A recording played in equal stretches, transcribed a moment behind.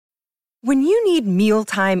When you need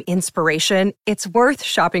mealtime inspiration, it's worth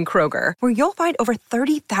shopping Kroger, where you'll find over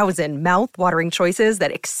 30,000 mouth-watering choices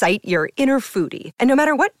that excite your inner foodie. And no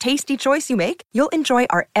matter what tasty choice you make, you'll enjoy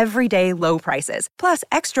our everyday low prices, plus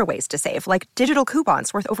extra ways to save, like digital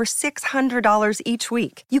coupons worth over $600 each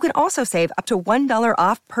week. You can also save up to $1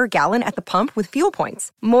 off per gallon at the pump with fuel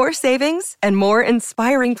points. More savings and more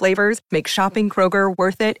inspiring flavors make shopping Kroger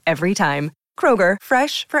worth it every time. Kroger,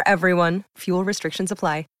 fresh for everyone. Fuel restrictions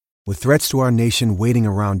apply. With threats to our nation waiting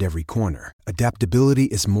around every corner, adaptability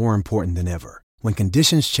is more important than ever. When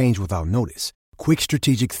conditions change without notice, quick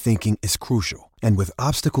strategic thinking is crucial. And with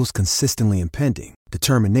obstacles consistently impending,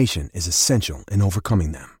 determination is essential in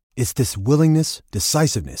overcoming them. It's this willingness,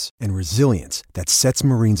 decisiveness, and resilience that sets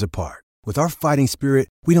Marines apart. With our fighting spirit,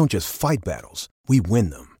 we don't just fight battles, we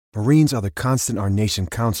win them. Marines are the constant our nation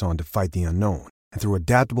counts on to fight the unknown. And through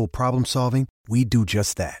adaptable problem solving, we do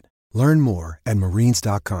just that. Learn more at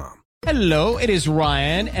marines.com. Hello, it is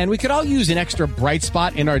Ryan, and we could all use an extra bright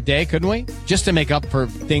spot in our day, couldn't we? Just to make up for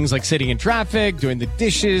things like sitting in traffic, doing the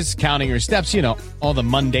dishes, counting your steps, you know, all the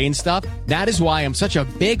mundane stuff. That is why I'm such a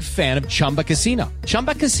big fan of Chumba Casino.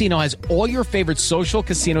 Chumba Casino has all your favorite social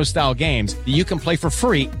casino-style games that you can play for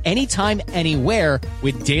free anytime, anywhere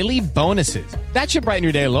with daily bonuses. That should brighten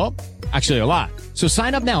your day a little. Actually, a lot. So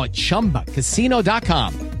sign up now at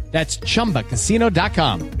ChumbaCasino.com. That's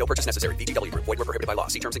ChumbaCasino.com. No purchase necessary. VGW Group. Void where prohibited by law.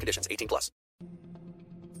 See terms and conditions. 18+.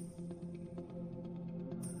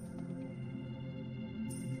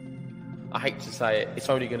 I hate to say it, it's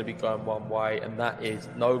only going to be going one way, and that is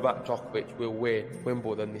Novak Djokovic will win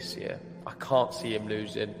Wimbledon this year. I can't see him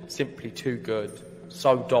losing. Simply too good.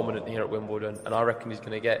 So dominant here at Wimbledon, and I reckon he's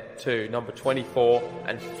going to get to number 24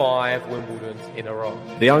 and 5 Wimbledons in a row.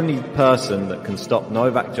 The only person that can stop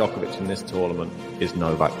Novak Djokovic in this tournament is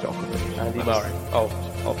Novak Djokovic. Andy Murray.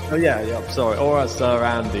 Oh yeah, I'm sorry. Or Sir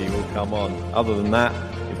Andy will come on. Other than that,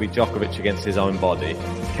 it'll be Djokovic against his own body.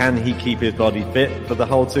 Can he keep his body fit for the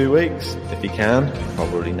whole 2 weeks? If he can,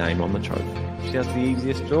 probably name on the trophy. She has the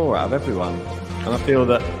easiest draw out of everyone. And I feel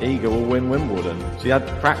that Iga will win Wimbledon. She had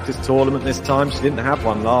a practice tournament this time. She didn't have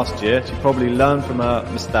one last year. She probably learned from her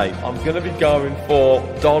mistake. I'm going to be going for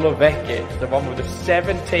Donna Vekic, the one with the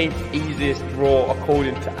 17th easiest draw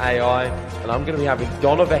according to AI. And I'm going to be having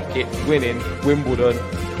Donna Vekic winning Wimbledon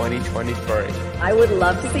 2023. I would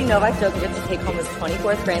love to see Novak Djokovic to take home his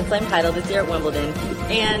 24th Grand Slam title this year at Wimbledon.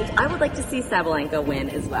 And I would like to see Sabalenka win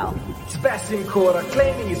as well. Sebastian Korda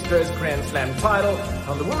claiming his first Grand Slam title.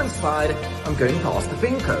 On the women's side, I'm going past the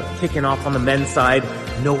Vinko. Kicking off on the men's side,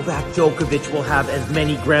 Novak Djokovic will have as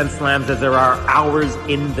many Grand Slams as there are hours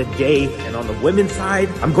in the day. And on the women's side,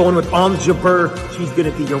 I'm going with Jabeur. She's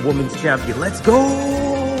going to be your women's champion. Let's go!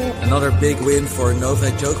 Another big win for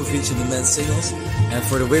Novak Djokovic in the men's singles. And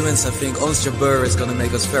for the women's, I think Jabeur is going to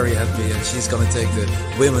make us very happy, and she's going to take the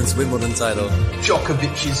women's Wimbledon title.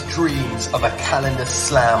 Djokovic's dreams of a calendar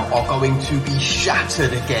slam are going to be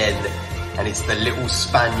shattered again. And it's the little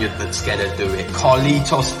Spaniard that's going to do it.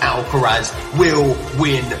 Carlitos Alcaraz will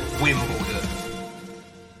win Wimbledon.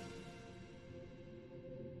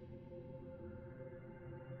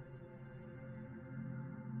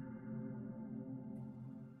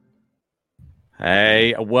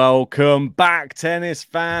 Hey, welcome back, tennis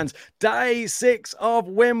fans. Day 6 of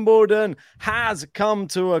Wimbledon has come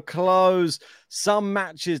to a close. Some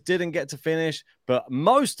matches didn't get to finish, but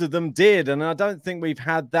most of them did. And I don't think we've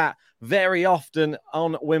had that very often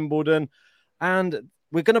on Wimbledon. And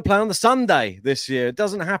we're going to play on the Sunday this year. It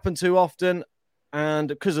doesn't happen too often. And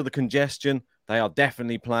because of the congestion, they are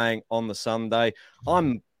definitely playing on the Sunday.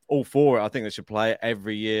 I'm all for it. I think they should play it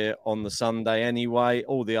every year on the Sunday anyway.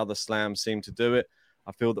 All the other slams seem to do it.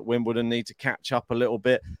 I feel that Wimbledon need to catch up a little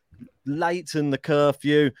bit, lighten the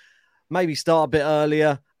curfew, maybe start a bit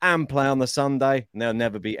earlier and play on the Sunday. And there'll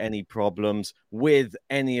never be any problems with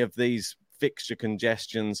any of these fixture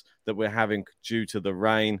congestions that we're having due to the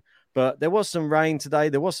rain. But there was some rain today.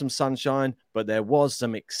 There was some sunshine, but there was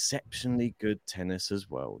some exceptionally good tennis as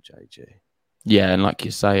well, JG. Yeah, and like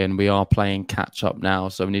you're saying, we are playing catch-up now,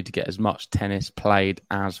 so we need to get as much tennis played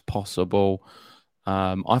as possible.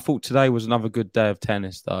 I thought today was another good day of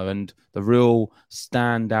tennis, though, and the real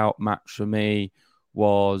standout match for me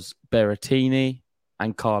was Berrettini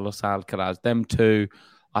and Carlos Alcaraz. Them two,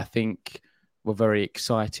 I think, were very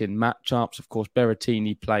exciting matchups. Of course,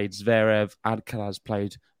 Berrettini played Zverev. Alcaraz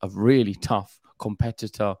played a really tough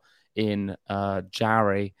competitor in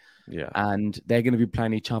Jarry. Yeah. And they're going to be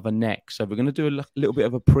playing each other next. So we're going to do a little bit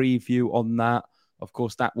of a preview on that. Of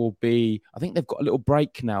course, that will be, I think they've got a little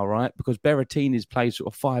break now, right? Because Berrettini's played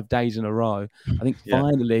sort of 5 days in a row. I think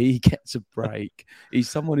finally he gets a break. He's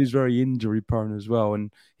someone who's very injury prone as well.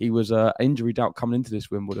 And he was injured out coming into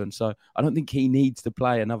this Wimbledon. So I don't think he needs to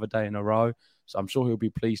play another day in a row. So I'm sure he'll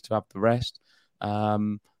be pleased to have the rest.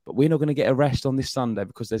 But we're not going to get a rest on this Sunday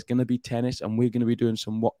because there's going to be tennis and we're going to be doing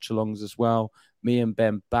some watch-alongs as well. Me and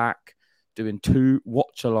Ben back doing 2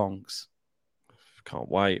 watch-alongs. Can't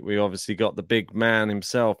wait. We obviously got the big man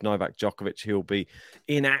himself, Novak Djokovic. He'll be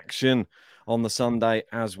in action on the Sunday,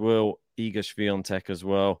 as will Iga Swiatek as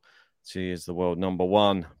well. She is the world number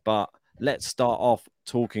 1. But let's start off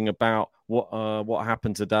talking about what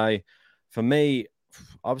happened today. For me,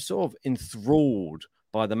 I was sort of enthralled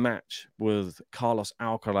by the match with Carlos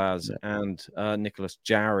Alcaraz and Nicolas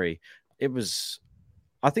Jarry. It was,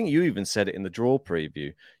 I think you even said it in the draw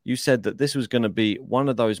preview. You said that this was going to be one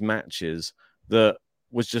of those matches that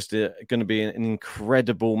was just going to be an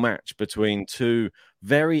incredible match between 2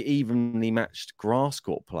 very evenly matched grass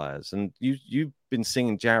court players. And you've been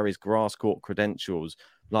singing Jarry's grass court credentials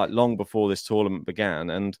like long before this tournament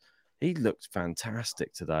began, and he looked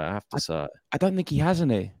fantastic today, I have to say. I don't think he has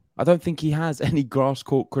any. I don't think he has any grass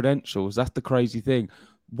court credentials. That's the crazy thing.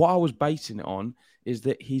 What I was basing it on is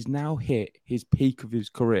that he's now hit his peak of his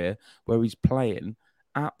career where he's playing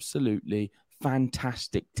absolutely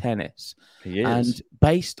fantastic tennis. He is. And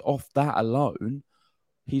based off that alone,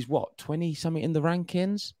 he's what, 20-something in the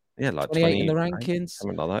rankings? Yeah, like 28 in the rankings.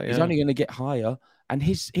 Something like that, yeah. He's only going to get higher. And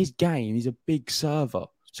his game, he's a big server.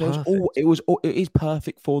 So it is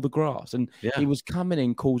perfect for the grass. And he was coming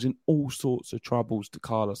in, causing all sorts of troubles to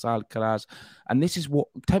Carlos Alcaraz. And this is what,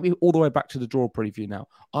 take me all the way back to the draw preview now.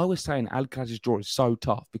 I was saying Alcaraz's draw is so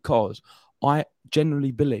tough because I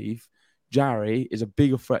generally believe Jarry is a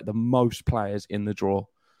bigger threat than most players in the draw.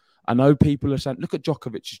 I know people are saying, look at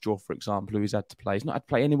Djokovic's draw, for example, who he's had to play. He's not had to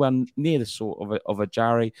play anywhere near the sort of a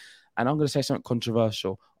Jarry. And I'm going to say something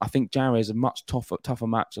controversial. I think Jarry is a much tougher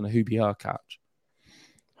match than a Hubie Hurkacz.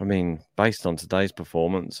 I mean, based on today's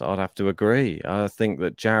performance, I'd have to agree. I think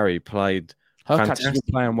that Jarry played fantastic. Hurkacz has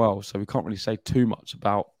been playing well, so we can't really say too much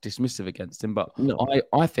about dismissive against him. But no.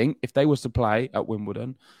 I think if they was to play at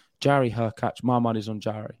Wimbledon, Jarry, Hurkacz, my money's on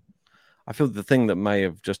Jarry. I feel the thing that may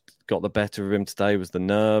have just got the better of him today was the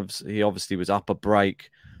nerves. He obviously was up a break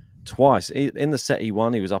twice. In the set he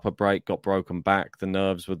won, he was up a break, got broken back. The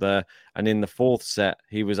nerves were there. And in the 4th set,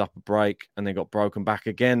 he was up a break and then got broken back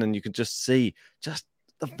again. And you could just see just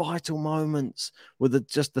the vital moments were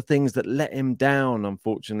just the things that let him down,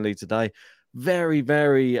 unfortunately, today. Very,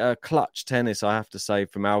 very clutch tennis, I have to say,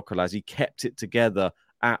 from Alcaraz. He kept it together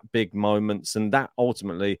at big moments, and that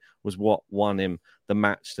ultimately was what won him the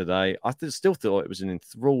match today. I still thought it was an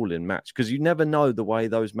enthralling match because you never know the way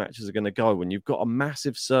those matches are going to go when you've got a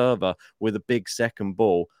massive server with a big second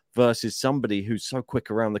ball versus somebody who's so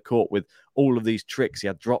quick around the court with all of these tricks. He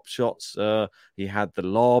had drop shots, he had the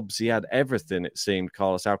lobs, he had everything, it seemed,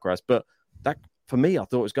 Carlos Alcaraz. But that, for me, I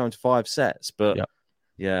thought it was going to 5 sets. But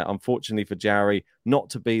yeah, unfortunately for Jarry,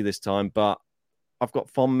 not to be this time. But I've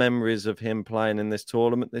got fond memories of him playing in this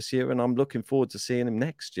tournament this year, and I'm looking forward to seeing him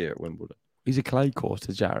next year at Wimbledon. He's a clay court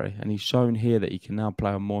to Jarry, and he's shown here that he can now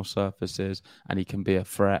play on more surfaces and he can be a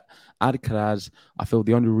threat. Alcaraz, I feel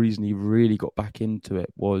the only reason he really got back into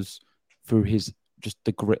it was through his just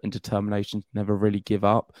the grit and determination to never really give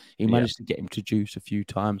up. He managed to get him to juice a few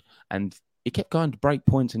times, and he kept going to break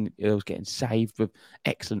points, and it was getting saved with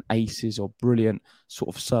excellent aces or brilliant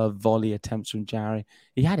sort of serve volley attempts from Jarry.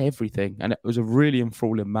 He had everything, and it was a really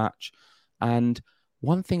enthralling match. And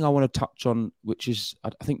one thing I want to touch on, which is, I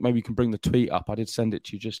think maybe you can bring the tweet up. I did send it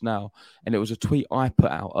to you just now. And it was a tweet I put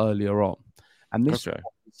out earlier on. And this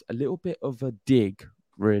is a little bit of a dig,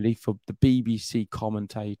 really, for the BBC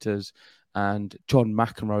commentators and John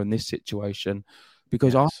McEnroe in this situation.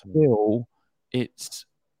 Because I feel it's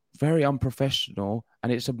very unprofessional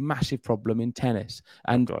and it's a massive problem in tennis.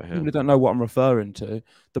 And people don't know what I'm referring to.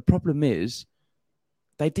 The problem is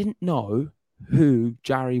they didn't know who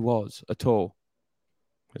Jarry was at all.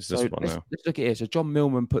 It's this one now. Let's look at it. So John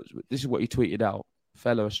Millman this is what he tweeted out.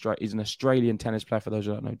 He's an Australian tennis player, for those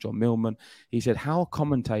who don't know John Millman. He said, how a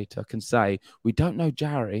commentator can say, we don't know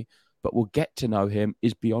Jarry, but we'll get to know him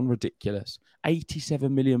is beyond ridiculous.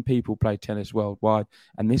 87 million people play tennis worldwide,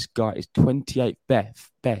 and this guy is 28th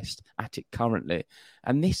best at it currently.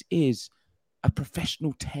 And this is a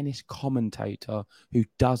professional tennis commentator who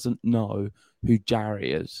doesn't know who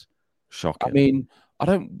Jarry is. Shocking. I mean, I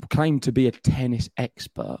don't claim to be a tennis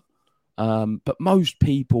expert, But most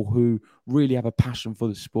people who really have a passion for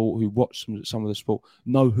the sport, who watch some of the sport,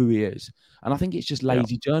 know who he is. And I think it's just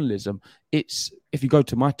lazy journalism. It's, if you go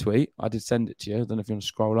to my tweet, I did send it to you. I don't know if you want to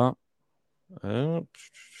scroll up.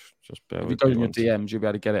 Just bear if with you go me in your once. DMs, you'll be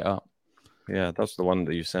able to get it up. Yeah, that's the one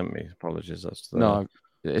that you sent me. Apologies. No,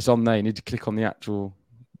 it's on there. You need to click on the actual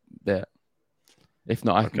bit. If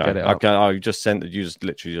not, I can get it up. Okay. Oh, you just sent it. You just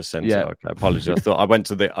literally just sent it. Okay. Apologies. I thought I went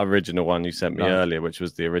to the original one you sent me earlier, which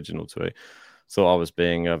was the original tweet. Thought I was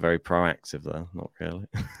being very proactive there. Not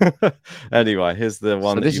really. Anyway, here's the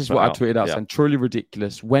one. So this is what I tweeted out saying, truly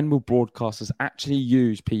ridiculous. When will broadcasters actually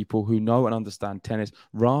use people who know and understand tennis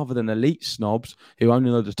rather than elite snobs who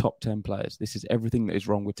only know the top 10 players? This is everything that is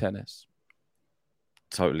wrong with tennis.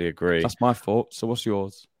 Totally agree. That's my thought. So what's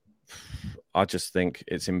yours? I just think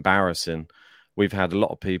it's embarrassing. We've had a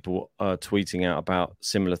lot of people tweeting out about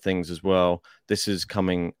similar things as well. This is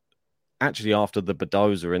coming actually after the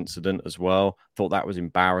Badoza incident as well. Thought that was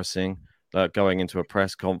embarrassing, going into a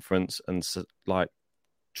press conference and like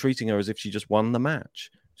treating her as if she just won the match.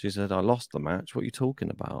 She said, I lost the match. What are you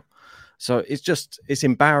talking about? So it's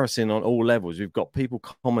embarrassing on all levels. We've got people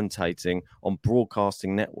commentating on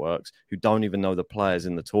broadcasting networks who don't even know the players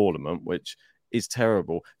in the tournament, which is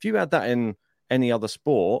terrible. If you had that in any other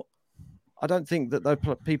sport, I don't think that those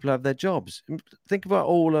people have their jobs. Think about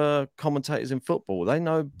all commentators in football. They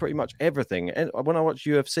know pretty much everything. And when I watch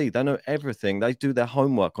UFC, they know everything. They do their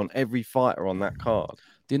homework on every fighter on that card.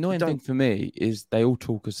 The annoying thing for me is they all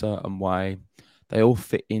talk a certain way. They all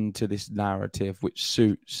fit into this narrative which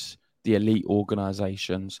suits the elite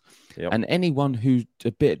organisations. Yep. And anyone who's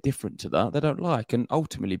a bit different to that, they don't like. And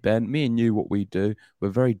ultimately, Ben, me and you, what we do, we're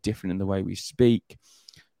very different in the way we speak,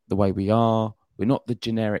 the way we are. We're not the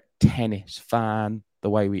generic tennis fan, the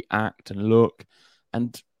way we act and look,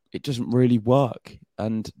 and it doesn't really work.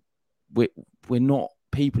 And we're not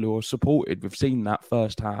people who are supported. We've seen that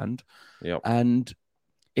firsthand. Yep. And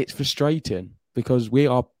it's frustrating because we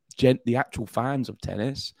are the actual fans of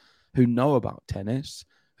tennis who know about tennis,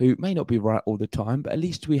 who may not be right all the time, but at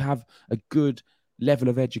least we have a good level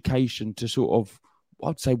of education to sort of,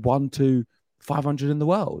 I'd say, 1 to 500 in the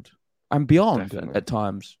world. And beyond. Definitely. At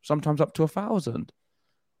times, sometimes up to 1,000.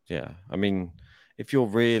 Yeah. I mean, if you're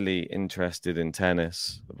really interested in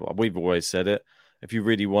tennis, we've always said it, if you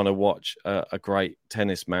really want to watch a great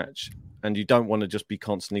tennis match and you don't want to just be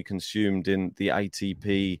constantly consumed in the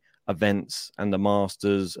ATP events and the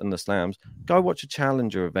Masters and the Slams, go watch a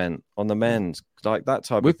Challenger event on the men's, like that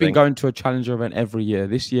type of thing. We've been going to a Challenger event every year.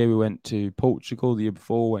 This year we went to Portugal, the year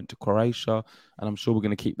before went to Croatia, and I'm sure we're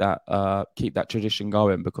going to keep that tradition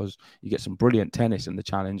going because you get some brilliant tennis in the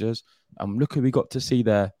Challengers. Look who we got to see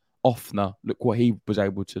there. Offner, look what he was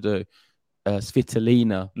able to do.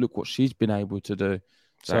 Svitolina, look what she's been able to do.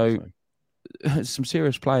 Exactly. So some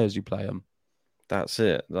serious players you play them. That's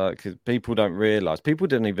it. Like, people don't realize, people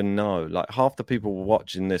didn't even know. Like, half the people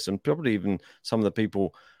watching this, and probably even some of the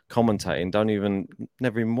people commentating,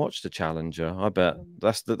 never even watch the Challenger. I bet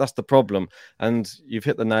that's the problem. And you've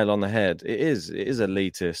hit the nail on the head. It is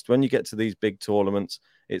elitist. When you get to these big tournaments,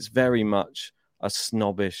 it's very much a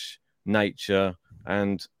snobbish nature.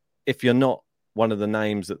 And if you're not one of the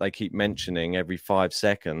names that they keep mentioning every 5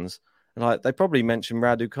 seconds, like they probably mention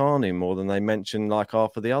Raducanu more than they mention like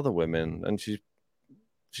half of the other women, and she's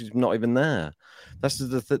not even there. This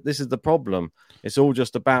is the problem. It's all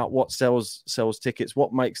just about what sells tickets,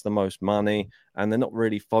 what makes the most money, and they're not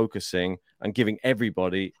really focusing and giving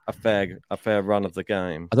everybody a fair run of the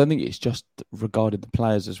game. I don't think it's just regarding the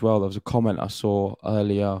players as well. There was a comment I saw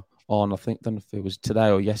earlier on, I don't know if it was today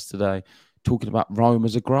or yesterday, talking about Rome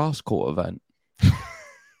as a grass court event.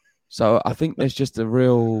 So I think there's just a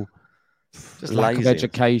real lack of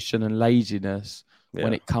education and laziness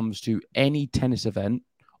when it comes to any tennis event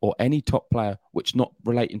or any top player which not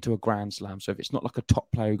relating to a Grand Slam. So if it's not like a top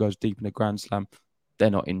player who goes deep in a Grand Slam, they're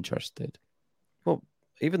not interested. Well,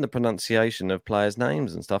 even the pronunciation of players'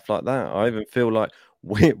 names and stuff like that. I even feel like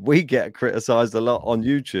we get criticised a lot on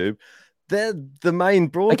YouTube. They're the main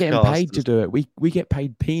broadcasters. They're getting paid to do it. We get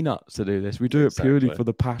paid peanuts to do this. We do it purely for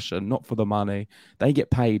the passion, not for the money. They get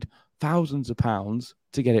paid thousands of pounds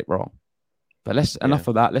to get it wrong. But enough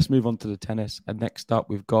of that. Let's move on to the tennis. And next up,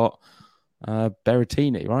 we've got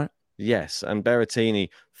Berrettini, right? Yes, and Berrettini,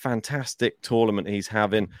 fantastic tournament he's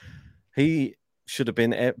having. He should have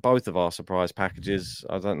been both of our surprise packages.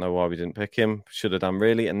 I don't know why we didn't pick him. Should have done,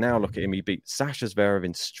 really. And now look at him. He beat Sasha Zverev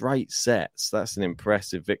in straight sets. That's an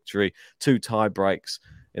impressive victory. 2 tie breaks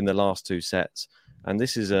in the last 2 sets. And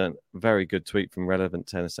this is a very good tweet from Relevant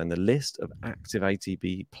Tennis, and the list of active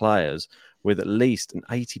ATP players with at least an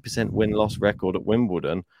 80% win-loss record at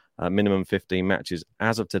Wimbledon. minimum 15 matches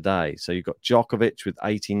as of today. So you've got Djokovic with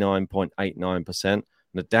 89.89%,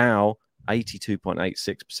 Nadal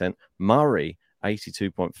 82.86%, Murray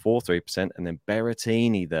 82.43%, and then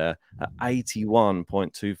Berrettini there at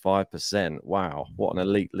 81.25%. Wow, what an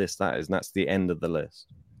elite list that is. And that's the end of the list.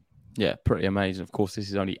 Yeah, pretty amazing. Of course, this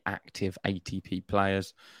is only active ATP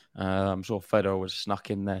players. I'm sure Federer was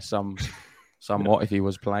snuck in there somewhat if he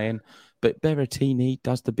was playing. But Berrettini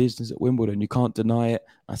does the business at Wimbledon. You can't deny it.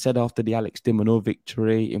 I said after the Alex de Minaur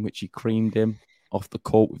victory, in which he creamed him off the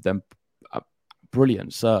court with them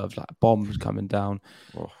brilliant serves, like bombs coming down.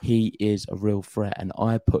 Oh. He is a real threat, and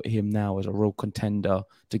I put him now as a real contender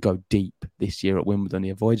to go deep this year at Wimbledon. He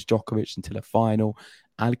avoids Djokovic until a final.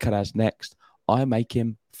 Alcaraz next. I make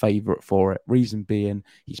him favourite for it. Reason being,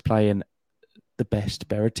 he's playing the best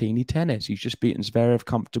Berrettini tennis. He's just beaten Zverev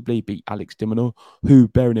comfortably, beat Alex de Minaur, who,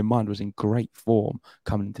 bearing in mind, was in great form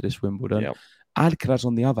coming into this Wimbledon. Yep. Alcaraz,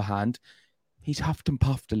 on the other hand, he's huffed and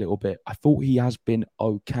puffed a little bit. I thought he has been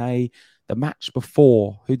okay. The match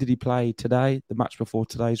before, who did he play today? The match before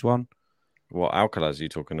today's one? What, Alcaraz are you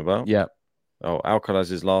talking about? Yeah. Oh,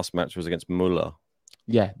 Alcaraz's last match was against Muller.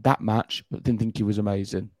 Yeah, that match, but didn't think he was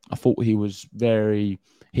amazing. I thought he was very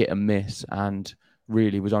hit and miss, and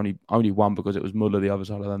really was only won because it was Muller the other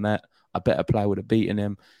side of the net. A better player would have beaten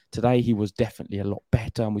him. Today, he was definitely a lot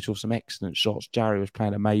better, and we saw some excellent shots. Jarry was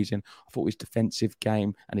playing amazing. I thought his defensive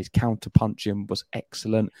game and his counter-punching was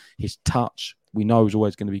excellent. His touch, we know, is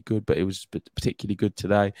always going to be good, but it was particularly good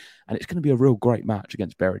today. And it's going to be a real great match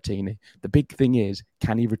against Berrettini. The big thing is,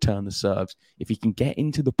 can he return the serves? If he can get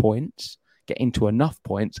into the points, get into enough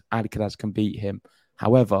points, Alcaraz can beat him.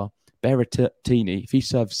 However, Berrettini, if he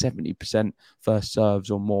serves 70% first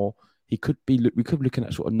serves or more, we could be looking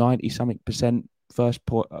at sort of 90-something%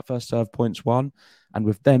 first serve points won. And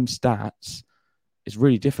with them stats, it's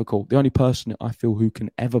really difficult. The only person I feel who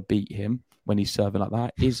can ever beat him when he's serving like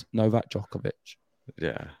that is Novak Djokovic.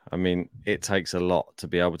 Yeah, I mean, it takes a lot to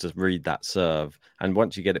be able to read that serve. And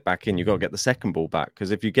once you get it back in, you've got to get the second ball back.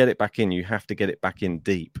 Because if you get it back in, you have to get it back in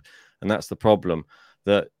deep. And that's the problem,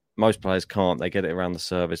 that most players can't. They get it around the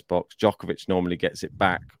service box. Djokovic normally gets it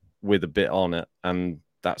back with a bit on it. And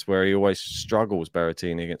that's where he always struggles,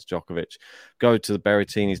 Berrettini, against Djokovic. Go to the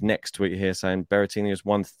Berrettini's next tweet here saying Berrettini has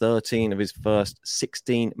won 13 of his first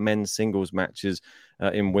 16 men's singles matches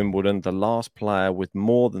in Wimbledon. The last player with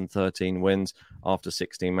more than 13 wins after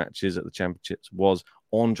 16 matches at the championships was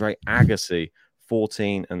Andre Agassi,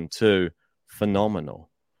 14-2. Phenomenal.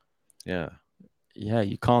 Yeah. Yeah,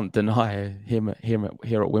 you can't deny him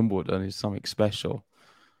here at Wimbledon is something special.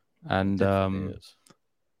 And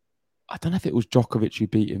I don't know if it was Djokovic who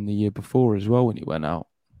beat him the year before as well when he went out.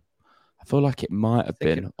 I feel like it might have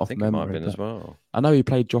been off memory. It might have been as well. I know he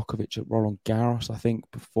played Djokovic at Roland Garros, I think,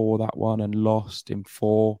 before that one and lost in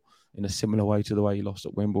 4 in a similar way to the way he lost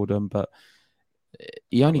at Wimbledon. But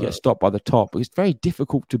he only gets stopped by the top. It's very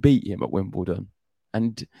difficult to beat him at Wimbledon.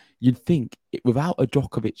 And you'd think without a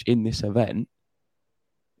Djokovic in this event,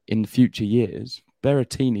 in future years,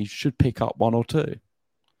 Berrettini should pick up 1 or 2.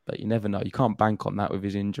 But you never know. You can't bank on that with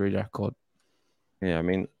his injury record. Yeah, I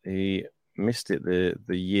mean, he missed it the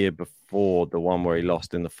year before, the one where he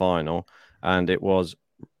lost in the final. And it was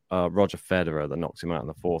Roger Federer that knocked him out in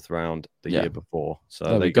the 4th round the year before. So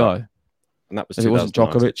there we go. And that was if it wasn't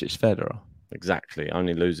Djokovic, it's Federer. Exactly.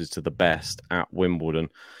 Only loses to the best at Wimbledon.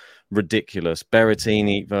 Ridiculous.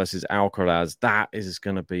 Berrettini versus Alcaraz. That is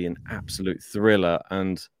going to be an absolute thriller.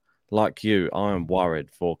 And like you, I am worried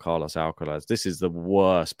for Carlos Alcaraz. This is the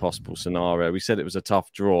worst possible scenario. We said it was a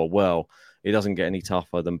tough draw. Well, it doesn't get any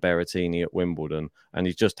tougher than Berrettini at Wimbledon. And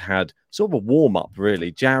he's just had sort of a warm-up,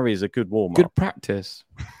 really. Jarry is a good warm-up. Good practice.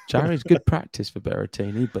 Jarry's good practice for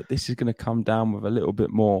Berrettini, but this is going to come down with a little bit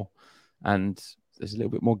more. And there's a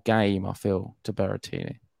little bit more game, I feel, to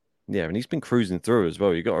Berrettini. Yeah, and he's been cruising through as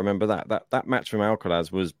well. You've got to remember that match from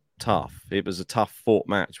Alcaraz was tough. It was a tough fought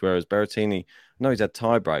match, whereas Berrettini, I know he's had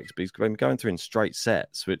tie breaks, but he's been going through in straight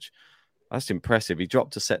sets, which that's impressive. He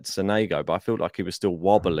dropped a set to Sonego, but I feel like he was still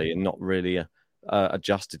wobbly and not really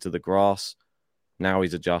adjusted to the grass. Now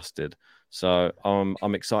he's adjusted. So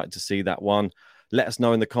I'm excited to see that one. Let us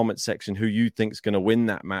know in the comments section who you think is going to win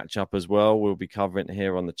that matchup as well. We'll be covering it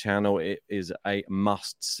here on the channel. It is a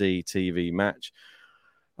must-see TV match.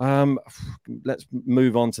 Let's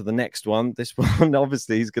move on to the next one. This one,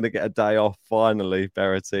 obviously, he's going to get a day off finally,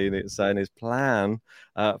 Berrettini. It's saying his plan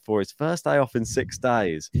for his first day off in 6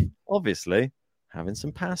 days. Obviously, having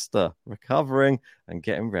some pasta, recovering and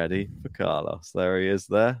getting ready for Carlos. There he is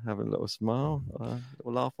there, having a little smile, a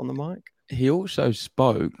little laugh on the mic. He also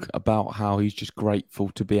spoke about how he's just grateful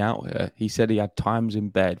to be out here. He said he had times in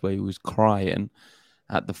bed where he was crying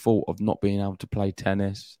at the thought of not being able to play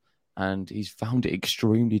tennis, and he's found it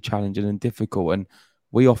extremely challenging and difficult. And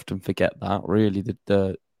we often forget that, really,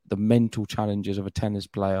 the mental challenges of a tennis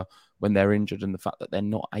player when they're injured and the fact that they're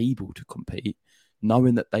not able to compete,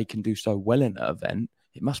 knowing that they can do so well in an event,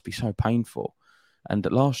 it must be so painful. And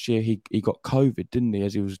last year he got COVID, didn't he,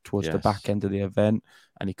 as he was towards the back end of the event,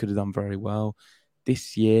 and he could have done very well.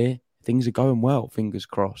 This year, things are going well, fingers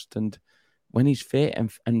crossed. And when he's fit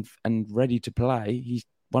and ready to play, he's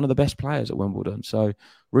one of the best players at Wimbledon. So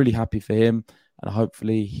really happy for him. And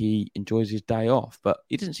hopefully he enjoys his day off. But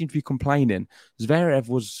he doesn't seem to be complaining. Zverev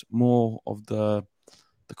was more of the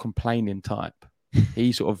complaining type.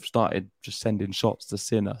 He sort of started just sending shots to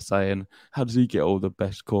Sinner, saying, how does he get all the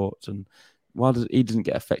best courts? And why he doesn't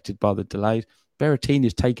get affected by the delays? Berrettini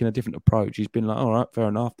has taken a different approach. He's been like, all right, fair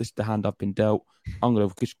enough. This is the hand I've been dealt. I'm going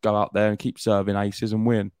to just go out there and keep serving aces and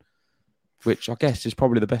win, which I guess is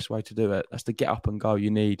probably the best way to do it. That's the get up and go you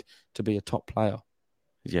need to be a top player.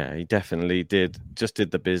 Yeah, he definitely did. Just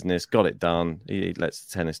did the business, got it done. He lets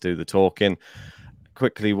the tennis do the talking.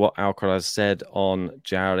 Quickly, what Alcaraz said on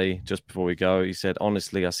Jarry just before we go. He said,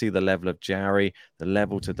 honestly, I see the level of Jarry, the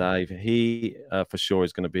level today. He for sure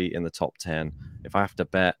is going to be in the top 10. If I have to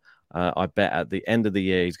bet, I bet at the end of the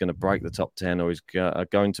year he's going to break the top 10, or he's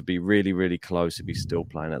going to be really, really close if he's still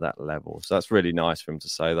playing at that level. So that's really nice for him to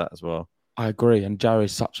say that as well. I agree. And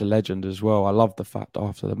Jarry's such a legend as well. I love the fact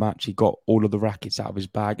after the match, he got all of the rackets out of his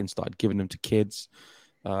bag and started giving them to kids.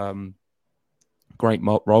 Great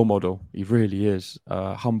role model. He really is.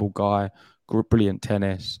 Humble guy, brilliant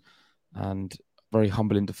tennis, and very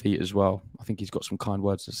humble in defeat as well. I think he's got some kind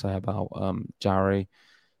words to say about Jarry.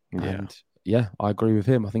 And yeah, I agree with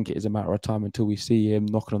him. I think it is a matter of time until we see him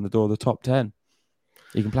knocking on the door of the top 10.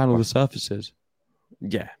 He can play on all the surfaces.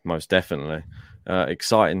 Yeah, most definitely.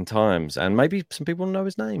 Exciting times. And maybe some people know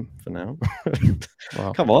his name for now.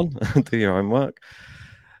 Well, come on, do your own work.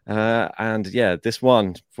 And yeah, this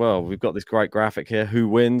one, well, we've got this great graphic here. Who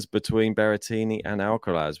wins between Berrettini and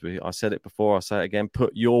Alcaraz? I said it before, I'll say it again.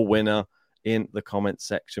 Put your winner in the comment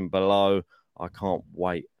section below. I can't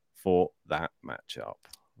wait for that matchup.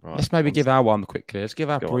 Right, let's maybe give our one quickly. Let's give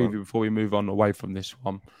our preview before we move on away from this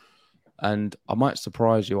one. And I might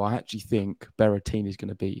surprise you. I actually think Berrettini is going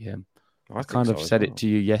to beat him. I kind of said it to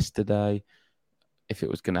you yesterday. If it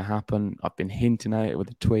was going to happen, I've been hinting at it with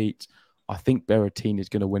a tweet. I think Berrettini is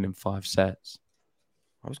going to win in 5 sets.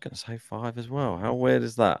 I was going to say 5 as well. How weird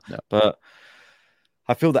is that? No. But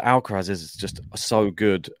I feel that Alcaraz is just so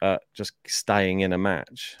good at just staying in a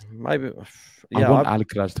match. Maybe, yeah, I want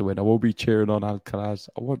Alcaraz to win. I will be cheering on Alcaraz.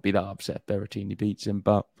 I won't be that upset if Berrettini beats him,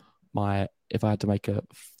 but if I had to make a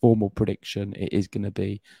formal prediction, it is going to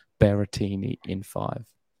be Berrettini in 5.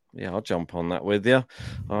 Yeah, I'll jump on that with you.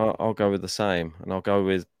 I'll go with the same, and I'll go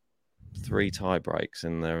with 3 tie breaks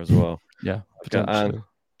in there as well. Yeah, potentially.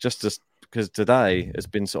 Just because today has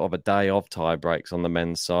been sort of a day of tie breaks on the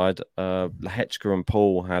men's side. Lehechka and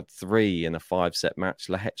Paul had 3 in a 5-set match.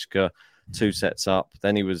 Lehechka 2 sets up,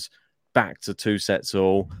 then he was back to 2 sets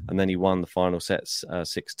all, and then he won the final sets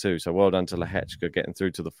 6-2. So well done to Lehechka getting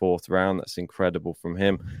through to the 4th round. That's incredible from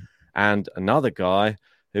him. And another guy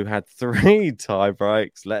who had 3 tie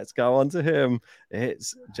breaks. Let's go on to him.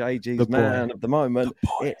 It's JG's man of the moment.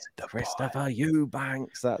 It's Christopher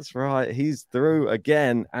Eubanks. That's right. He's through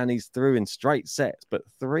again, and he's through in straight sets, but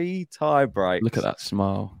 3 tie breaks. Look at that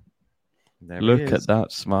smile. Look at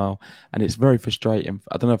that smile. And it's very frustrating.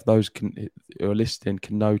 I don't know if those who are listening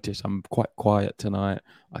can notice I'm quite quiet tonight.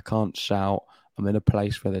 I can't shout. I'm in a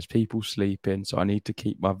place where there's people sleeping, so I need to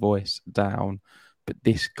keep my voice down. But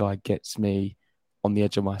this guy gets me on the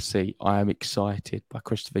edge of my seat. I am excited by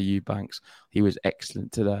Christopher Eubanks. He was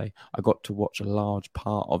excellent today. I got to watch a large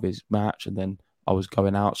part of his match, and then I was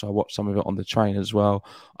going out, so I watched some of it on the train as well.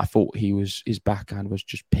 I thought his backhand was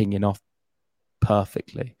just pinging off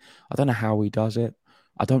perfectly. I don't know how he does it.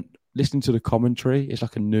 I don't listen to the commentary. It's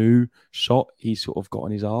like a new shot he's sort of got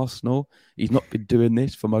in his arsenal. He's not been doing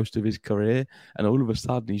this for most of his career, and all of a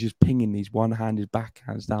sudden he's just pinging these one-handed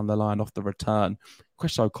backhands down the line off the return.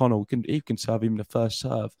 Chris O'Connell can serve him the first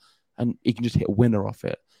serve, and he can just hit a winner off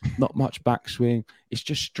it. Not much backswing. It's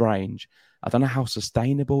just strange. I don't know how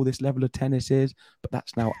sustainable this level of tennis is, but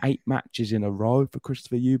that's now 8 matches in a row for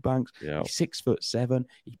Christopher Eubanks. Yep. He's 6'7".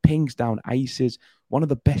 He pings down aces. One of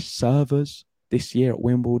the best servers this year at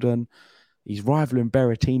Wimbledon. He's rivaling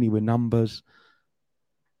Berrettini with numbers.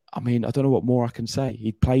 I mean, I don't know what more I can say.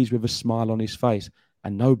 He plays with a smile on his face,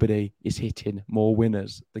 and nobody is hitting more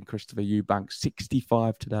winners than Christopher Eubanks.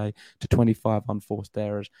 65 today to 25 unforced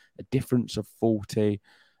errors, a difference of 40.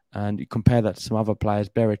 And you compare that to some other players.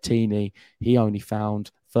 Berrettini, he only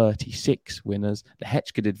found 36 winners.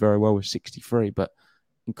 Lehechka did very well with 63, but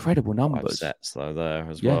incredible numbers. 5 sets, though, there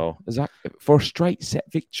as yeah, well. Exactly. For a straight set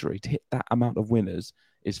victory, to hit that amount of winners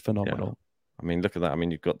is phenomenal. Yeah. I mean, look at that. I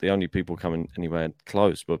mean, you've got the only people coming anywhere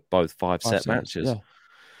close, but both 5-set matches. Yeah.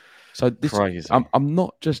 So this, crazy. I'm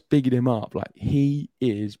not just bigging him up. Like, he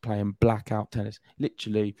is playing blackout tennis.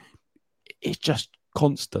 Literally, it's just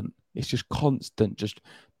constant. It's just constant, just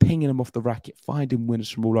pinging him off the racket, finding winners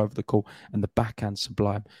from all over the court, and the backhand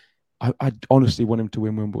sublime. I honestly want him to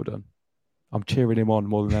win Wimbledon. I'm cheering him on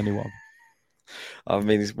more than anyone. I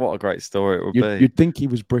mean, what a great story it would be. You'd think he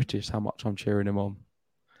was British, how much I'm cheering him on.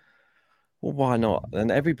 Well, why not? And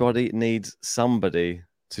everybody needs somebody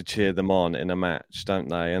to cheer them on in a match, don't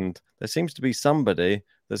they? And there seems to be somebody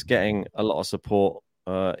that's getting a lot of support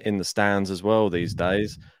in the stands as well these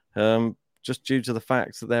days, just due to the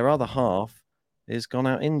fact that their other half is gone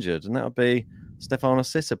out injured, and that would be Stefanos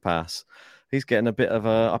Tsitsipas. He's getting a bit of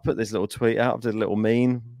a... I put this little tweet out, I did a little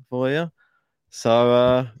meme for you.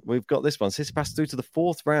 So we've got this one. Tsitsipas through to the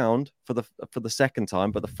 4th round for the second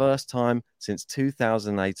time, but the first time since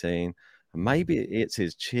 2018. And maybe it's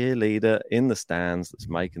his cheerleader in the stands that's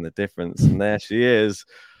making the difference. And there she is,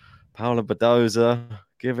 Paula Badoza.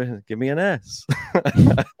 Give me an S.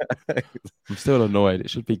 I'm still annoyed. It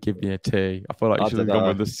should be give me a T. I feel like you should have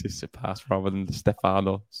gone with the Tsitsipas rather than the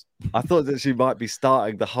Stefanos. I thought that she might be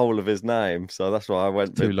starting the whole of his name, so that's why I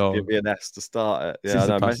went with give me an S to start it. Yeah,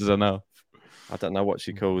 Tsitsipas is enough. I don't know what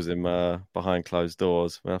she calls him behind closed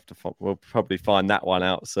doors. We'll probably find that one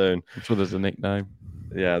out soon. I'm sure there's a nickname.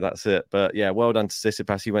 Yeah, that's it. But yeah, well done to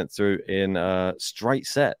Tsitsipas. He went through in straight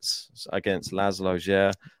sets against Laszlo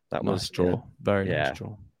Djere. That nice was draw. Very nice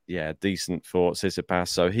draw. Yeah, decent for Tsitsipas.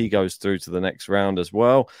 So he goes through to the next round as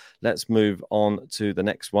well. Let's move on to the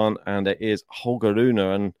next one, and it is Holger Rune.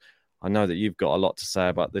 And I know that you've got a lot to say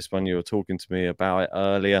about this one. You were talking to me about it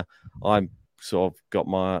earlier. I sort of got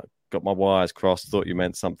my wires crossed, thought you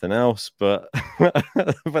meant something else, but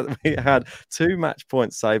but we had 2 match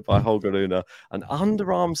points saved by Holger Rune, an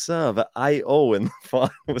underarm serve at 8-all in the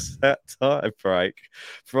final set tie break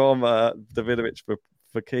from Davidovich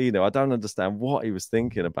Fokina. I don't understand what he was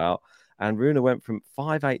thinking about. And Rune went from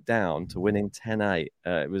 5-8 down to winning 10-8.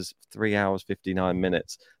 It was 3 hours, 59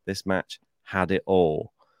 minutes. This match had it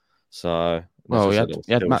all. So, well, he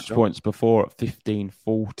had match points before at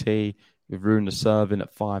 15-40. With Rune serving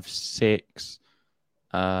at 5-6.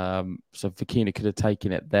 So Fokina could have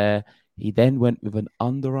taken it there. He then went with an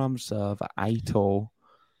underarm serve at 8-all.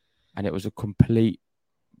 And it was a complete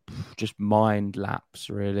just mind lapse,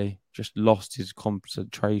 really. Just lost his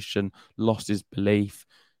concentration, lost his belief,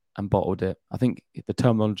 and bottled it. I think the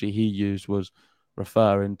terminology he used was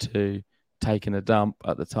referring to taking a dump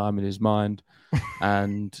at the time in his mind.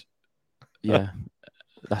 And yeah...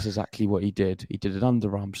 That's exactly what he did. He did an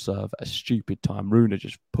underarm serve at a stupid time. Rune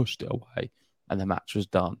just pushed it away, and the match was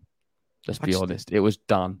done. Let's be honest. It was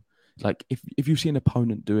done. Like, if you see an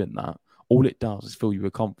opponent doing that, all it does is fill you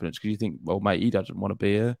with confidence because you think, well, mate, he doesn't want to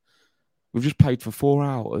be here. We've just played for 4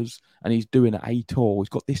 hours, and he's doing it 8-all. He's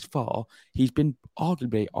got this far. He's been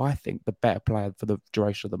arguably, I think, the better player for the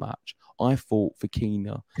duration of the match. I thought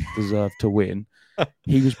Fokina deserved to win.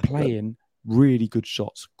 He was playing... really good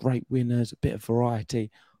shots, great winners, a bit of variety.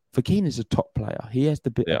 Fokina's a top player. He has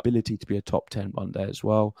the ability to be a top 10 one day as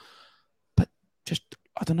well. But just,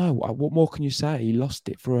 I don't know, what more can you say? He lost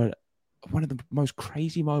it for one of the most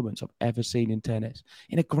crazy moments I've ever seen in tennis.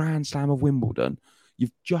 In a Grand Slam of Wimbledon,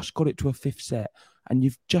 you've just got it to a 5th set, and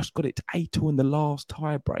you've just got it to 8-all in the last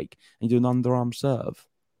tie break, and you do an underarm serve.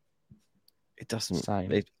 It doesn't...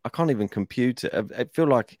 I can't even compute it. I feel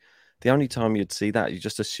like the only time you'd see that, you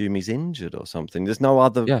just assume he's injured or something. There's no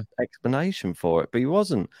other explanation for it, but he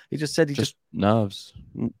wasn't. He just said he just nerves.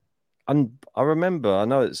 And I remember, I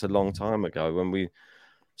know it's a long time ago when we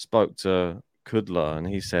spoke to Kudla, and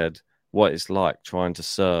he said what it's like trying to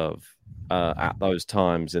serve at those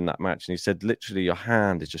times in that match. And he said, literally, your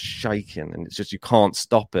hand is just shaking, and it's just you can't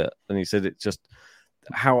stop it. And he said it's just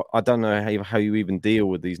I don't know how you even deal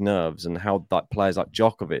with these nerves, and how like players like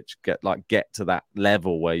Djokovic get to that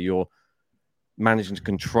level where you're managing to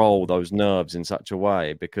control those nerves in such a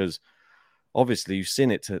way, because obviously you've seen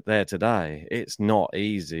it there today. It's not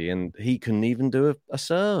easy, and he couldn't even do a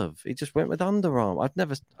serve. He just went with underarm. I've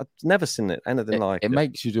never seen anything like it. It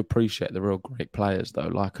makes you appreciate the real great players though,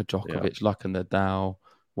 like a Djokovic, like a Nadal,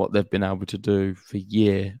 what they've been able to do for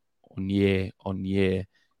year on year on year.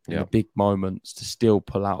 In the big moments, to still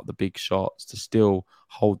pull out the big shots, to still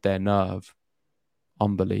hold their nerve.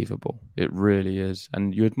 Unbelievable. It really is.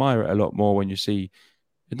 And you admire it a lot more when you see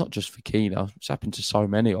it's not just Fokina. It's happened to so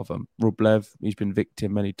many of them. Rublev, he's been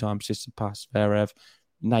victim many times. Tsitsipas, Zverev.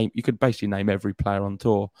 You could basically name every player on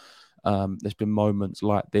tour. There's been moments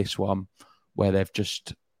like this one where they've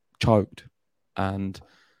just choked, and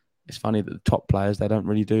it's funny that the top players, they don't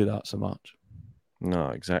really do that so much. No,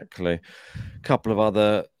 exactly. A couple of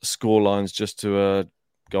other score lines just to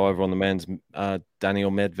go over on the men's.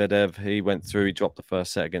 Daniil Medvedev, he went through. He dropped the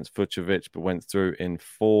first set against Fucsovics, but went through in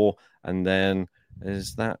 4. And then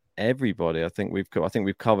is that everybody? I think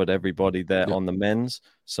we've covered everybody there on the men's.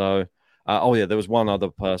 So, there was one other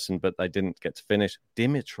person, but they didn't get to finish.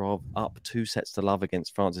 Dimitrov up 2-0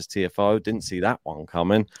 against Francis Tiafoe. Didn't see that one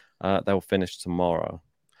coming. They'll finish tomorrow.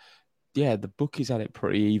 Yeah, the bookies had it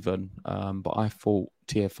pretty even, but I thought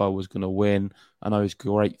TFO was going to win. I know he's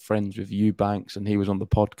great friends with Eubanks, and he was on the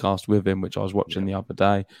podcast with him, which I was watching the other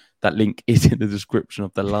day. That link is in the description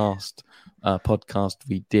of the last podcast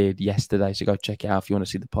we did yesterday, so go check it out if you want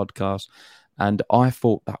to see the podcast. And I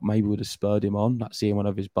thought that maybe would have spurred him on, like seeing one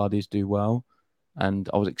of his buddies do well. And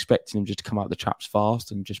I was expecting him just to come out the traps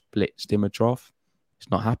fast and just blitz Dimitrov.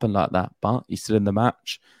 It's not happened like that, but he's still in the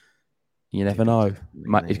match. You never know.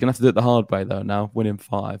 He's going to have to do it the hard way, though, now, winning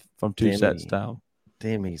 5 from 2 sets down.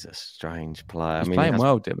 Dimmy's a strange player. He's playing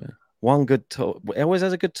well, Dimmy. One good he always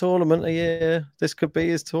has a good tournament a year. This could be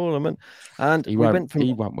his tournament. And he won't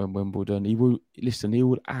win Wimbledon. He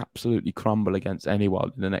will absolutely crumble against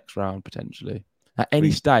anyone in the next round, potentially. At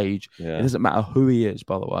any stage, it doesn't matter who he is,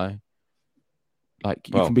 by the way. Like,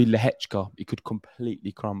 you can be Lehechka. He could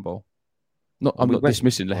completely crumble. I'm not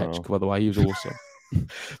dismissing Lehechka, by the way. He was awesome.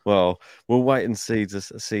 Well, we'll wait and see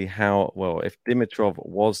how if Dimitrov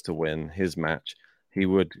was to win his match, he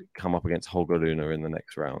would come up against Holger Rune in the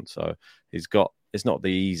next round. So it's not the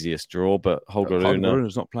easiest draw, but Holger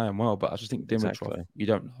Rune's not playing well. But I just think Dimitrov, you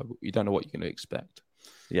don't know what you're going to expect.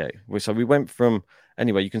 Yeah. So we went from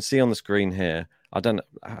anyway. You can see on the screen here. I don't know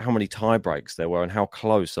how many tie breaks there were and how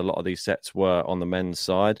close a lot of these sets were on the men's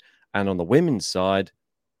side, and on the women's side,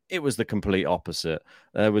 it was the complete opposite.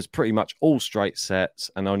 There was pretty much all straight sets,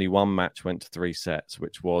 and only one match went to 3 sets,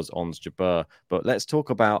 which was Ons Jabeur. But let's talk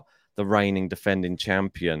about the reigning defending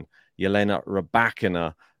champion, Jelena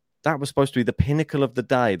Rybakina. That was supposed to be the pinnacle of the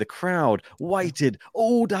day. The crowd waited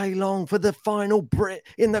all day long for the final Brit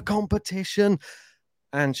in the competition.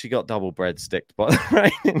 And she got double breadsticked by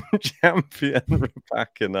the reigning champion,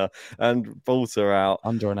 Rybakina, and bought her out.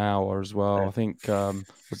 Under an hour as well. I think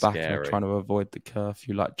Rybakina trying to avoid the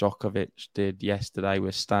curfew like Djokovic did yesterday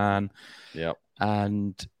with Stan. Yep.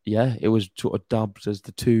 And it was sort of dubbed as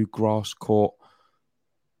the 2 grass court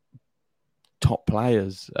top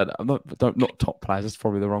players. Not top players, that's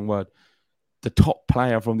probably the wrong word. The top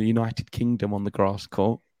player from the United Kingdom on the grass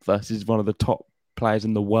court versus one of the top players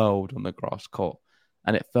in the world on the grass court.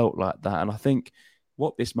 And it felt like that. And I think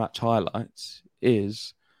what this match highlights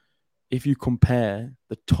is if you compare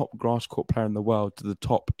the top grass court player in the world to the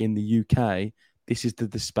top in the UK, this is the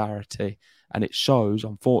disparity. And it shows,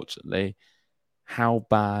 unfortunately, how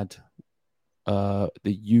bad the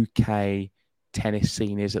UK tennis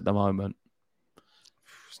scene is at the moment.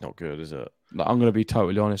 It's not good, is it? Like, I'm going to be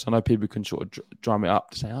totally honest. I know people can sort of drum it up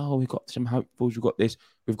to say, we've got some hopefuls, we've got this.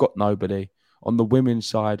 We've got nobody. On the women's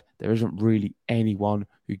side, there isn't really anyone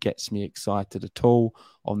who gets me excited at all.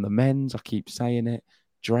 On the men's, I keep saying it,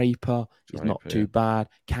 Draper is not too bad.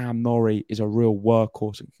 Cam Norrie is a real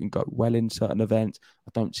workhorse and can go well in certain events.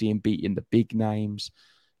 I don't see him beating the big names.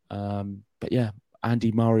 But yeah,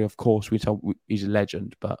 Andy Murray, of course, he's a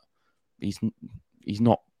legend, but he's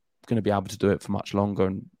not going to be able to do it for much longer,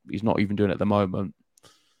 and he's not even doing it at the moment.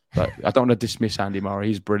 But I don't want to dismiss Andy Murray.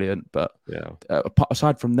 He's brilliant. But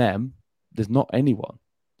aside from them, there's not anyone.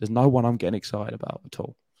 There's no one I'm getting excited about at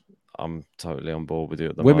all. I'm totally on board with you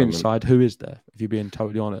at the moment. Women's side, who is there, if you're being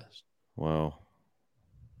totally honest? Well,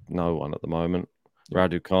 no one at the moment.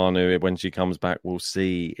 Raducanu, when she comes back, we'll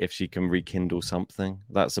see if she can rekindle something.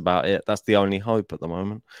 That's about it. That's the only hope at the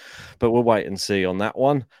moment. But we'll wait and see on that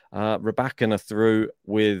one. Rybakina through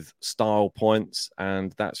with style points,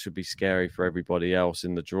 and that should be scary for everybody else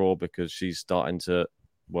in the draw because she's starting to,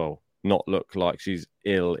 not look like she's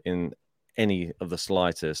ill in any of the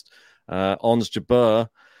slightest. Ons Jabeur,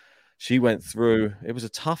 she went through. It was a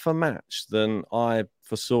tougher match than I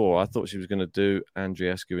foresaw. I thought she was going to do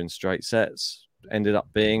Andreescu in straight sets. Ended up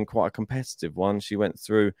being quite a competitive one. She went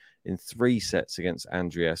through in 3 sets against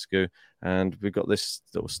Andreescu. And we've got this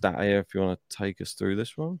little stat here if you want to take us through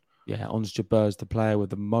this one. Yeah, Ons Jabeur is the player with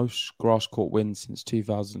the most grass court wins since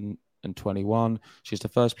 2021. She's the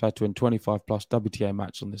first player to win 25 plus WTA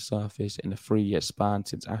matches on the surface in a 3-year span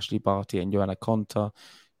since Ashley Barty and Joanna Konta.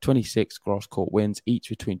 26 grass court wins, each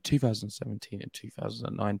between 2017 and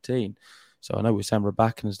 2019. So I know we're saying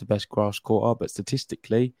Rybakina is the best grass courter, but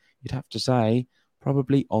statistically, you'd have to say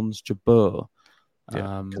probably Ons Jabeur.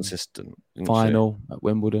 Consistent. Final at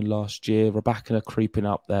Wimbledon last year. Rybakina creeping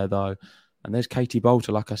up there, though. And there's Katie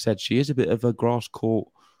Bolter. Like I said, she is a bit of a grass court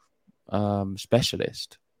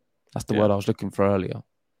specialist. That's the word I was looking for earlier.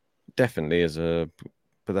 Definitely is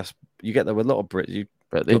but that's you get there with a lot of Brits.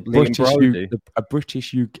 But a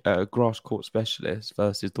British grass court specialist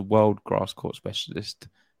versus the world grass court specialist,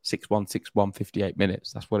 6-1, 6-1, 58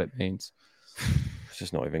 minutes. That's what it means. It's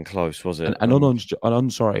just not even close, was it? And on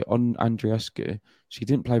Andreescu, she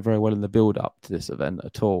didn't play very well in the build-up to this event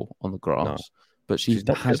at all on the grass. No. But she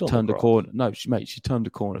has turned a corner. No, she turned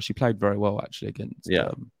a corner. She played very well, actually, against...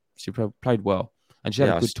 she played well. And she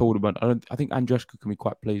had a good tournament. I think Andreescu can be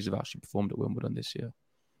quite pleased with how she performed at Wimbledon this year.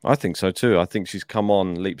 I think so too. I think she's come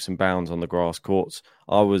on leaps and bounds on the grass courts.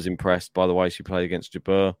 I was impressed by the way she played against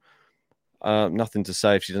Jabeur. Nothing to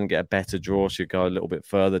say if she doesn't get a better draw, she'll go a little bit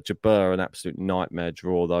further. Jabeur, an absolute nightmare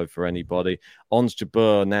draw though for anybody. Ons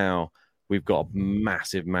Jabeur now, we've got a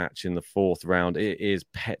massive match in the fourth round. It is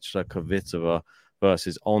Petra Kvitova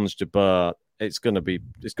versus Ons Jabeur. It's got to be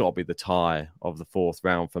the tie of the fourth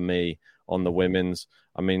round for me on the women's.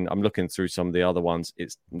 I mean, I'm looking through some of the other ones.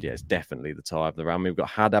 It's definitely the tie of the round. We've got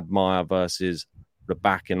Haddad Maia versus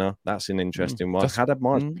Rybakina. That's an interesting one. Haddad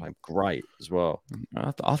Maia's playing great as well.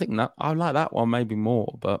 I think that I like that one maybe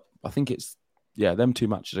more, but I think it's them two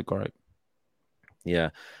matches are great. Yeah,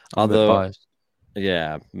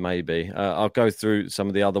 maybe. I'll go through some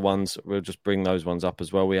of the other ones. We'll just bring those ones up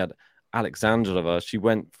as well. We had Alexandrova. She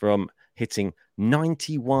went from hitting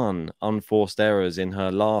 91 unforced errors in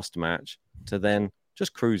her last match to then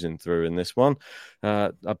just cruising through in this one.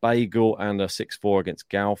 A bagel and a 6-4 against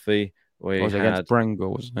Galfi. Against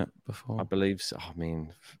Brengel, wasn't it, before? I believe so. I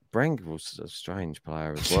mean, Brengel's a strange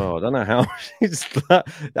player as well. I don't know how she's that.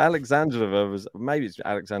 Alexandrova was... Maybe it's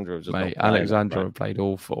Alexandrova. Alexandrova played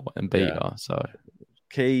awful and beat her, so...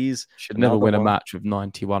 Keys. Should never win a match with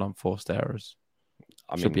 91 unforced errors.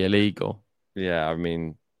 Should be illegal. Yeah, I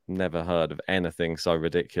mean... Never heard of anything so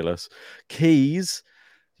ridiculous. Keys,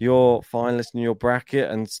 your finalist in your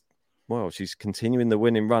bracket, and she's continuing the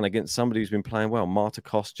winning run against somebody who's been playing well. Marta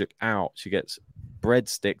Kostyuk out. She gets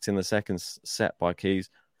breadsticked in the second set by Keys.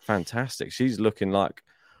 Fantastic. She's looking like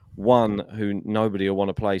one who nobody will want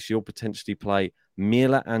to play. She'll potentially play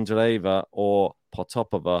Mila Andreeva or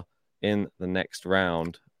Potapova in the next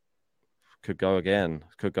round. Could go again.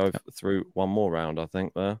 Could go through one more round, I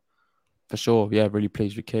think, there. For sure, really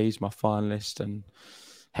pleased with Keys, my finalist, and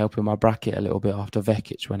helping my bracket a little bit after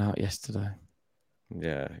Vekic went out yesterday.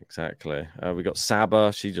 Yeah, exactly. We got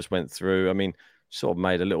Saba. She just went through. I mean, sort of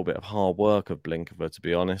made a little bit of hard work of Blinkova, to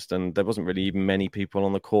be honest, and there wasn't really even many people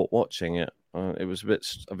on the court watching it. It was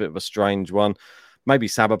a bit of a strange one. Maybe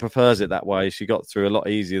Saba prefers it that way. She got through a lot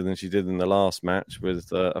easier than she did in the last match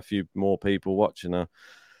with a few more people watching her.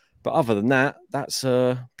 But other than that, that's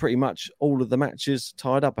pretty much all of the matches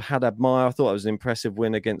tied up. Haddad Maia, I thought it was an impressive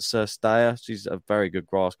win against Steyer. She's a very good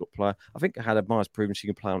grass court player. I think Haddad Maia's proven she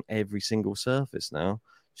can play on every single surface now.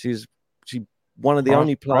 She's one of the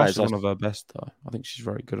only players. One of her best, though. I think she's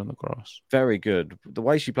very good on the grass. Very good. The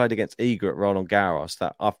way she played against Iga at Roland Garros,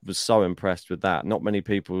 that I was so impressed with that. Not many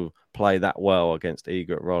people play that well against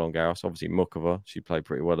Iga at Roland Garros. Obviously, Mukova, she played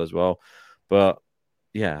pretty well as well. But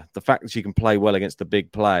yeah, the fact that she can play well against the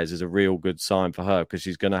big players is a real good sign for her, because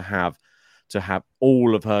she's going to have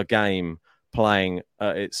all of her game playing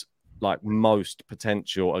its like most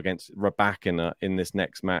potential against Rybakina in this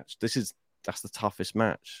next match. That's the toughest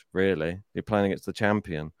match, really. You're playing against the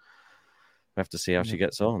champion. We have to see how she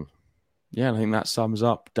gets on. Yeah, I think that sums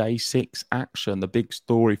up day 6 action. The big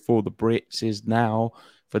story for the Brits is now,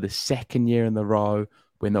 for the second year in a row,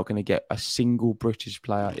 we're not going to get a single British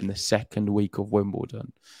player in the second week of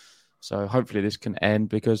Wimbledon. So hopefully this can end,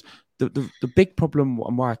 because the big problem,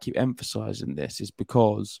 and why I keep emphasising this, is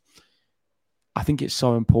because I think it's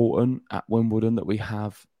so important at Wimbledon that we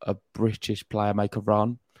have a British player make a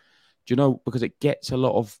run. Do you know, because it gets a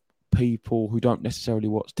lot of people who don't necessarily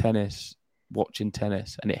watch tennis watching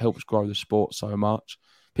tennis, and it helps grow the sport so much.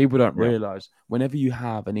 People don't realise, whenever you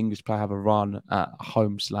have an English player have a run at a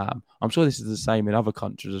home slam, I'm sure this is the same in other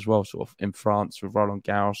countries as well, sort of in France with Roland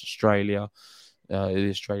Garros, Australia, the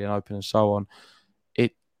Australian Open and so on.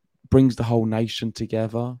 It brings the whole nation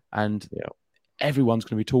together, and everyone's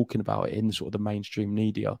going to be talking about it in sort of the mainstream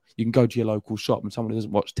media. You can go to your local shop and someone who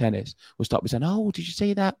doesn't watch tennis will start by saying, "Oh, did you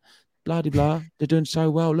see that? Blah, blah, blah. They're doing so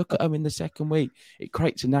well. Look at them in the second week." It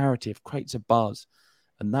creates a narrative, creates a buzz.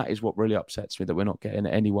 And that is what really upsets me, that we're not getting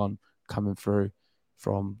anyone coming through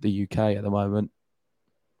from the UK at the moment.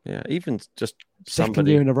 Yeah, even just second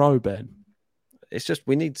year in a row, Ben. It's just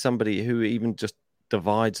we need somebody who even just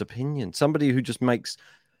divides opinion. Somebody who just makes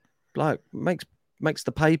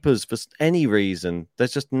the papers for any reason.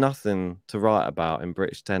 There's just nothing to write about in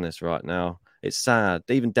British tennis right now. It's sad.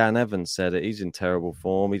 Even Dan Evans said it. He's in terrible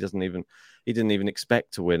form. He didn't even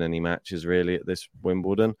expect to win any matches really at this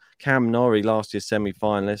Wimbledon. Cam Norrie, last year's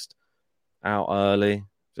semi-finalist, out early.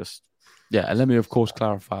 And let me of course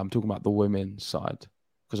clarify. I'm talking about the women's side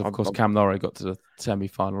because of course Cam Norrie got to the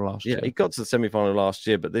semi-final last year. Yeah, he got to the semi-final last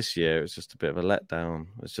year, but this year it's just a bit of a letdown.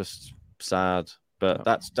 It's just sad. But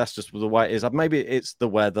that's just the way it is. Maybe it's the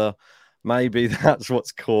weather. Maybe that's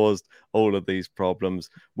what's caused all of these problems.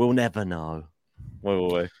 We'll never know,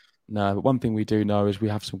 will we? No, but one thing we do know is we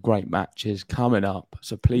have some great matches coming up.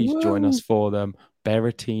 So please join us for them.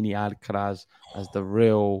 Berrettini, Alcaraz as the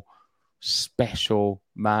real special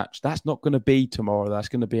match. That's not going to be tomorrow. That's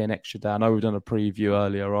going to be an extra day. I know we've done a preview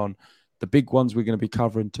earlier on. The big ones we're going to be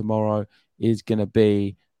covering tomorrow is going to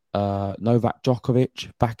be Novak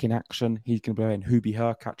Djokovic back in action. He's going to be playing Hubie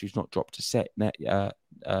Hurkacz, who's not dropped a set net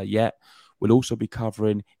yet. We'll also be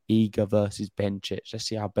covering Iga versus Bencic. Let's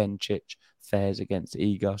see how Bencic fares against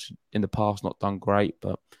Iga. In the past, not done great,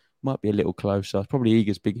 but might be a little closer. It's probably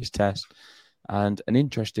Iga's biggest test. And an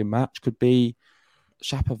interesting match could be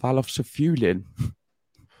Shapovalov-Safulin.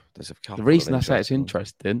 The reason I say it's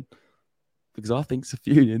interesting because I think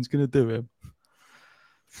Safulin's going to do him.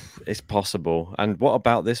 It's possible. And what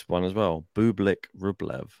about this one as well? Bublik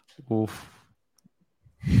Rublev. Oof.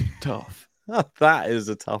 Tough. That is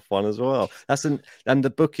a tough one as well. And the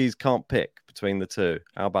bookies can't pick between the two.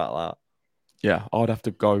 How about that? Yeah, I'd have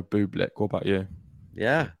to go Bublik. What about you?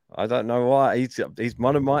 Yeah, I don't know why. He's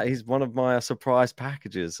one of my surprise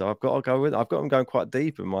packages. So I've got to go with. I've got him going quite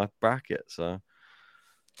deep in my bracket. So.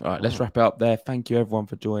 All right, let's wrap it up there. Thank you, everyone,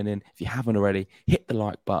 for joining. If you haven't already, hit the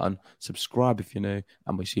like button, subscribe if you're new,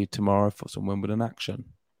 and we'll see you tomorrow for some Wimbledon action.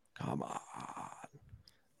 Come on.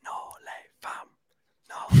 No, le fam.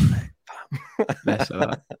 Less of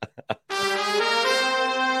that.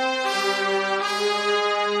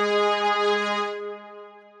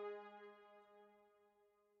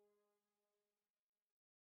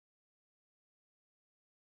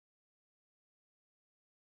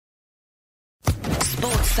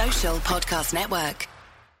 Social Podcast Network.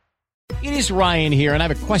 It is Ryan here, and I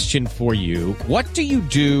have a question for you. What do you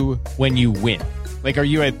do when you win? Like, are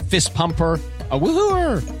you a fist pumper, a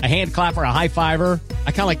woohooer, a hand clapper, a high fiver?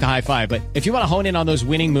 I kind of like the high five, but if you want to hone in on those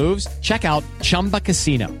winning moves, check out Chumba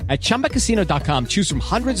Casino. At ChumbaCasino.com, choose from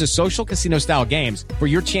hundreds of social casino-style games for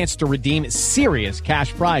your chance to redeem serious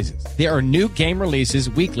cash prizes. There are new game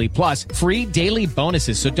releases weekly, plus free daily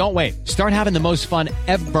bonuses, so don't wait. Start having the most fun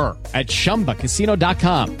ever at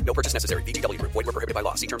ChumbaCasino.com. No purchase necessary. VGW Group. Void where prohibited by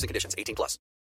law. See terms and conditions. 18+.